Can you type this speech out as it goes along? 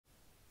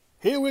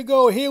Here we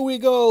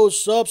go.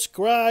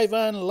 Subscribe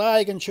and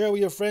like and share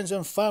with your friends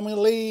and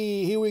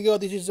family. Here we go.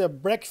 This is a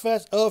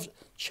breakfast of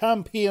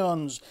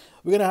champions.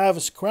 We're gonna have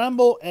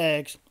scrambled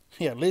eggs.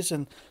 Here,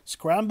 listen.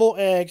 Scrambled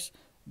eggs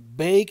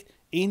baked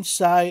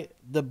inside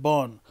the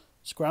bun.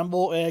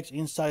 Scrambled eggs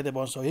inside the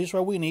bun. So here's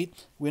what we need.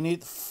 We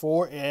need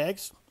 4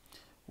 eggs.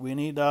 We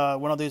need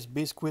one of these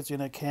biscuits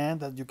in a can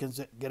that you can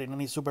get in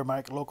any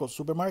supermarket, local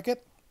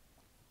supermarket.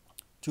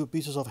 2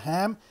 pieces of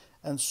ham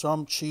and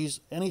some cheese,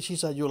 any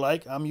cheese that you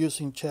like. I'm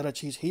using cheddar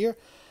cheese here.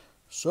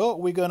 So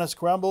we're gonna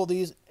scramble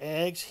these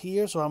eggs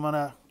here. So I'm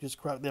gonna just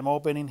crack them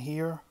open in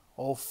here,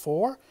 all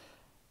 4.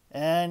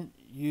 And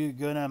you're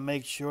gonna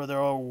make sure they're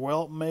all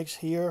well mixed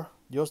here,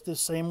 just the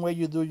same way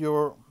you do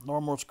your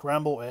normal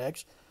scrambled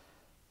eggs.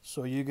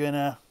 So you're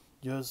gonna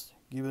just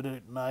give it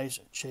a nice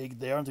shake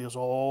there until it's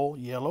all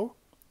yellow.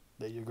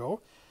 There you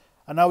go.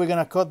 And now we're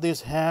gonna cut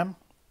this ham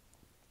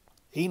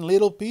in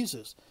little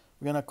pieces.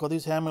 We're gonna cut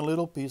this ham in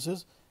little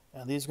pieces,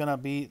 and this is gonna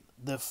be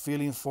the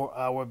filling for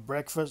our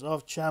breakfast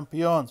of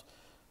champions.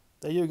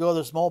 There you go,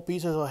 the small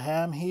pieces of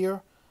ham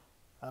here.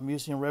 I'm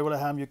using regular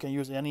ham. You can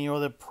use any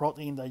other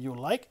protein that you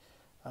like.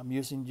 I'm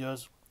using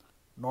just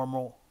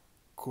normal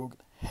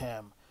cooked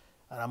ham.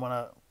 And I'm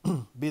gonna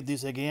beat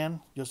this again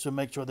just to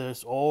make sure that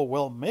it's all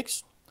well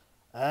mixed.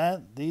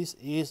 And this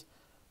is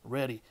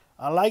ready.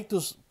 I like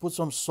to put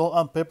some salt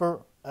and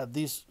pepper at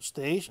this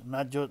stage,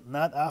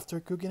 not after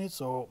cooking it.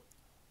 So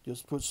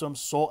just put some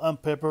salt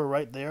and pepper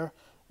right there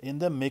in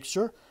the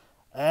mixture.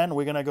 And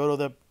we're gonna go to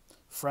the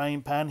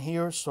frying pan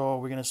here. So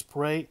we're gonna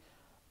spray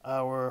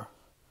our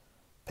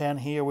pan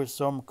here with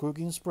some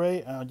cooking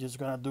spray. And I'm just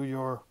gonna do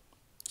your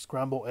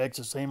scrambled eggs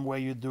the same way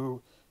you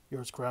do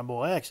your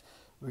scrambled eggs.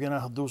 We're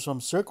gonna do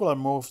some circular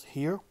moves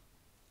here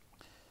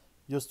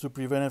just to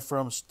prevent it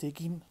from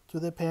sticking to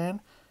the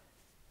pan.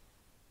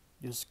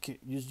 Just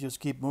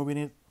keep moving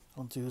it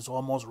until it's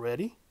almost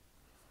ready.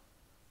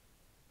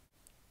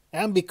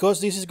 And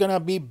because this is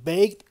gonna be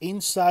baked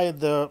inside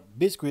the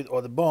biscuit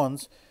or the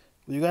buns,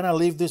 we're gonna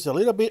leave this a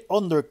little bit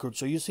undercooked.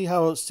 So you see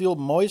how it's still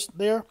moist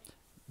there?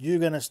 You're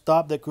gonna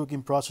stop the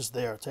cooking process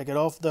there. Take it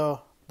off the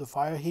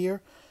fire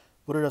here,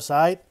 put it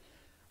aside,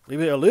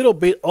 leave it a little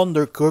bit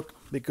undercooked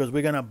because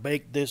we're gonna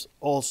bake this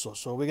also.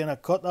 So we're gonna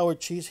cut our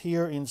cheese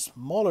here in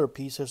smaller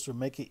pieces to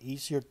make it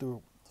easier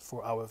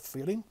for our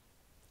filling.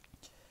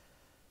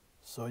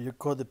 So you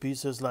cut the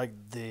pieces like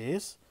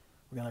this.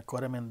 We're gonna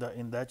cut them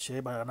in that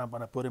shape, and I'm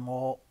gonna put them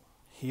all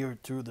here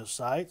to the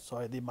side. So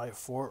I did my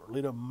 4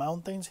 little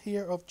mountains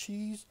here of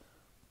cheese,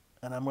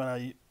 and I'm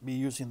gonna be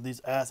using this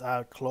as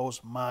I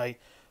close my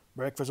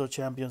breakfast of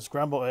champions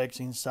scrambled eggs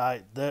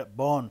inside the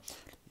bun.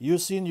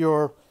 Using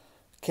your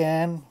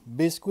canned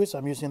biscuits,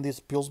 I'm using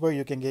this Pillsbury.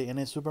 You can get in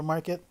a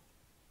supermarket,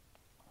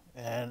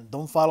 and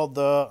don't follow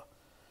the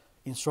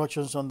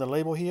instructions on the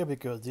label here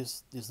because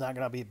this is not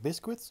gonna be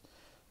biscuits.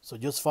 So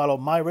just follow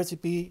my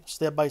recipe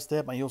step by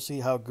step and you'll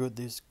see how good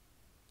this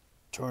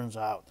turns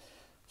out.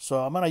 So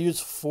I'm gonna use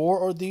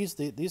 4 of these.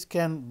 This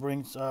can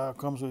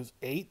comes with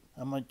 8.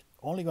 I'm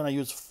only gonna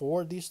use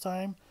 4 this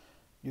time.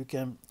 You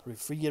can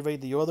refrigerate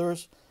the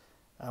others.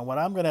 And what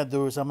I'm gonna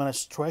do is I'm gonna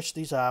stretch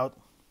these out.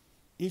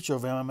 Each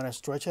of them I'm gonna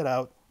stretch it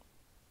out.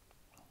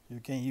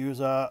 You can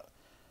use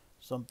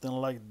something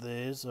like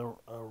this, a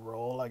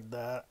roll like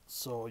that.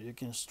 So you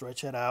can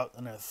stretch it out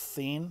in a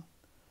thin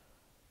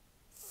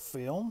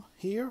film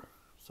here.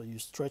 So you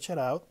stretch it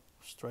out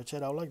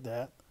like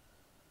that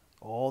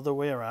all the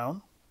way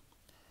around.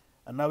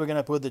 And now we're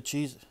gonna put the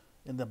cheese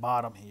in the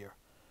bottom here.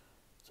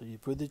 So you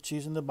put the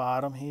cheese in the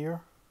bottom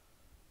here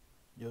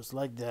just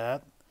like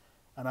that,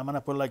 and I'm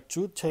gonna put like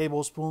 2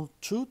 tablespoons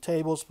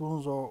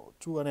or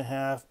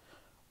 2.5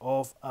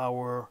 of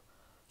our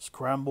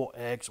scrambled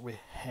eggs with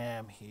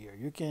ham here.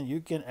 You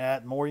can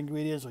add more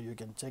ingredients, or you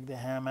can take the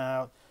ham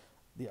out.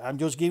 I'm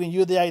just giving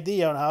you the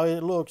idea on how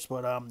it looks,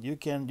 but you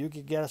can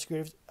get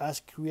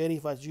as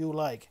creative as you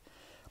like.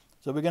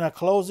 So we're gonna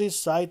close this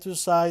side to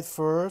side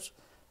first,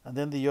 and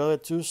then the other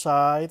 2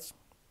 sides,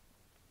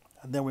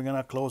 and then we're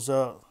gonna close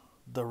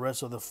the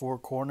rest of the 4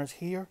 corners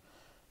here,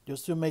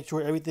 just to make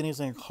sure everything is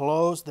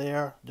enclosed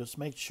there. Just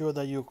make sure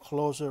that you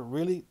close it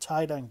really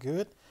tight and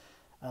good,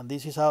 and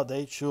this is how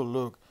they should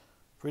look,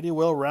 pretty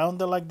well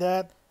rounded like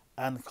that,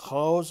 and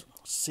closed,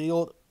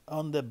 sealed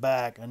on the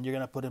back. And you're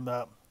gonna put them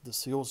up the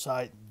sealed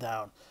side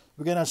down.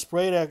 We're gonna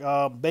spray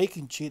the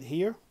baking sheet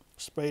here,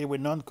 spray it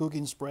with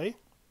non-cooking spray,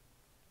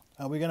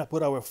 and we're gonna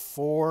put our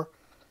 4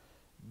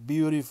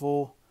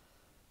 beautiful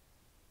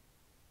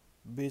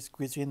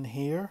biscuits in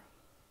here,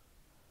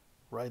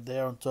 right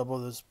there on top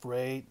of the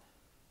sprayed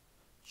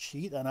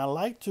sheet. And I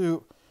like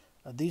to,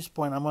 at this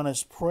point, I'm gonna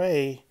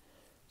spray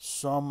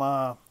some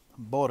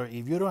butter.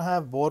 If you don't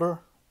have butter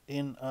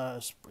in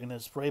a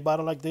spray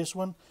bottle like this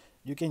one,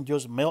 you can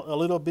just melt a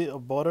little bit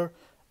of butter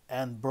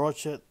and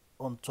brush it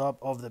on top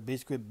of the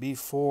biscuit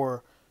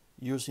before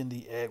using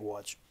the egg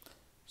wash.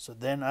 So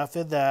then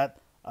after that,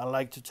 I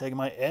like to take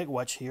my egg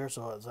wash here.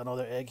 So it's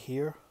another egg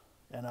here,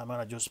 and I'm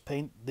gonna just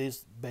paint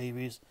these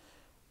babies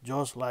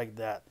just like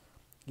that.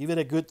 Give it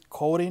a good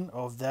coating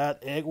of that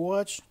egg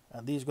wash,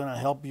 and this is going to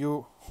help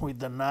you with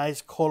the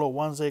nice color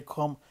once they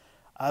come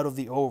out of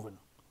the oven.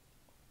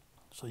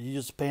 So you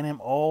just paint them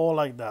all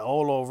like that,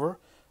 all over.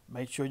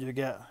 Make sure you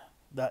get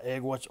that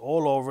egg wash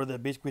all over the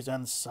biscuits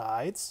and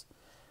sides.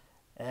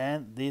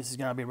 And this is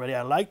going to be ready.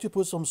 I like to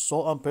put some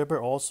salt and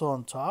pepper also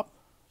on top,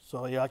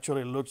 so it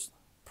actually looks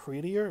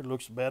prettier, it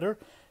looks better,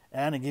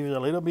 and it gives it a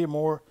little bit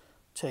more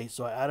taste.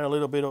 So I add a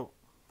little bit of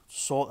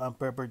salt and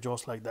pepper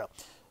just like that.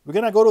 We're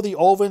going to go to the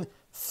oven,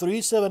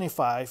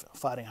 375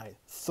 Fahrenheit,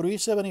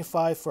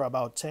 375 for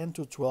about 10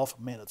 to 12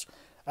 minutes.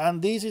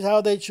 And this is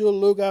how they should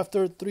look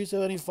after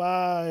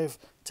 375,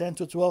 10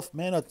 to 12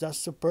 minutes.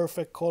 That's the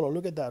perfect color.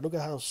 Look at that. Look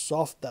at how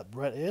soft that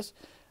bread is.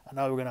 And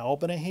now we're going to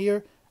open it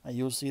here, and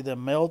you'll see the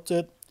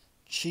melted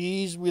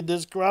cheese with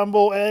the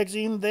scrambled eggs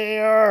in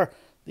there.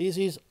 This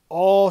is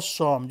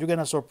awesome. You're going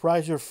to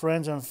surprise your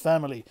friends and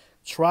family.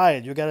 Try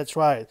it. You got to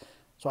try it.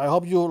 So I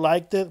hope you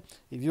liked it.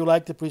 If you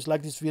liked it, please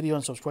like this video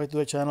and subscribe to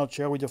the channel.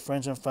 Share with your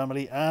friends and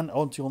family. And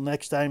until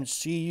next time,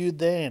 see you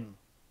then.